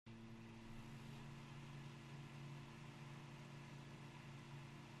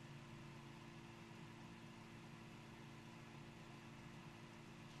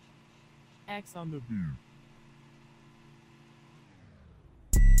X on the beat.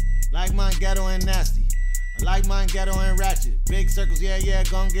 Like mine ghetto and nasty. I like mine ghetto and ratchet. Big circles, yeah, yeah,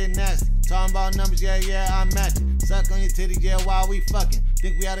 gon' get nasty. Talking about numbers, yeah, yeah, I match it. Suck on your titties, yeah, while we fucking.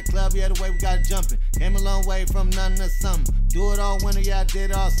 Think we at a club, yeah, the way we got jumping. Came a long way from nothing to something. Do it all winter, yeah, I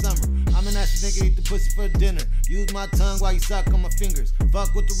did it all summer. I'm a nasty nigga, eat the pussy for dinner. Use my tongue while you suck on my fingers.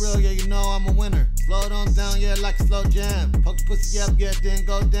 Fuck with the real, yeah, you know I'm a winner. Slow it on down, yeah, like a slow jam. Poke the pussy up, yeah, then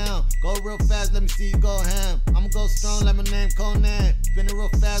go down. Go real fast, let me see you go ham. I'ma go strong like my name Conan. Spin it real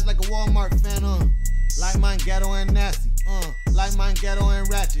fast like a Walmart fan, Like mine ghetto and nasty, like mine ghetto and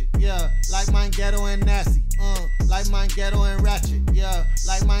ratchet, yeah. Like mine ghetto and nasty, like mine ghetto and ratchet, yeah.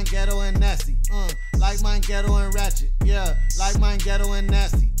 Like mine ghetto and nasty, like mine ghetto and ratchet, yeah. Like mine ghetto and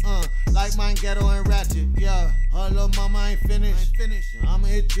nasty, like mine ghetto and ratchet, yeah. Hello, mama, I ain't finished. I'ma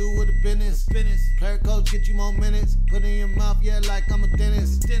hit you with a business. Player coach, get you more minutes. Put in your mouth, yeah, like I'm a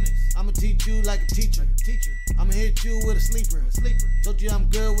dentist. I'ma teach you like a teacher. I'ma hit you with a sleeper. Told you I'm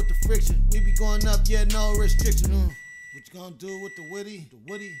good with the friction. We be going up, yeah, no restriction. What you gonna do with the woody?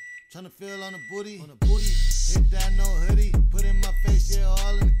 Tryna feel on the booty. Hit that no hoodie. Put in my face, yeah,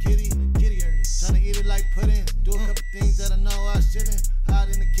 all in the kitty area. Tryna eat it like pudding. Do a couple things that I know I shouldn't. Hide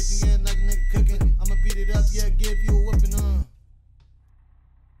in the kitchen, yeah, like a nigga cooking. I'ma beat it up, yeah, give you a whooping,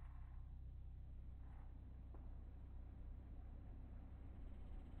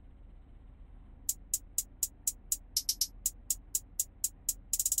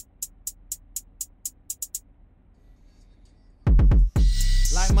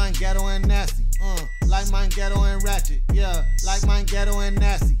 Like mine ghetto and nasty, like mine ghetto and ratchet, yeah. Like mine ghetto and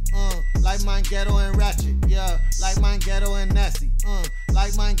nasty, like mine ghetto and ratchet, yeah. Like mine ghetto and nasty,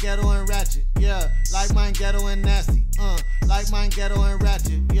 like mine ghetto and ratchet, yeah. Like mine ghetto and nasty, like mine ghetto and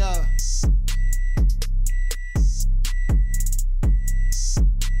ratchet, yeah.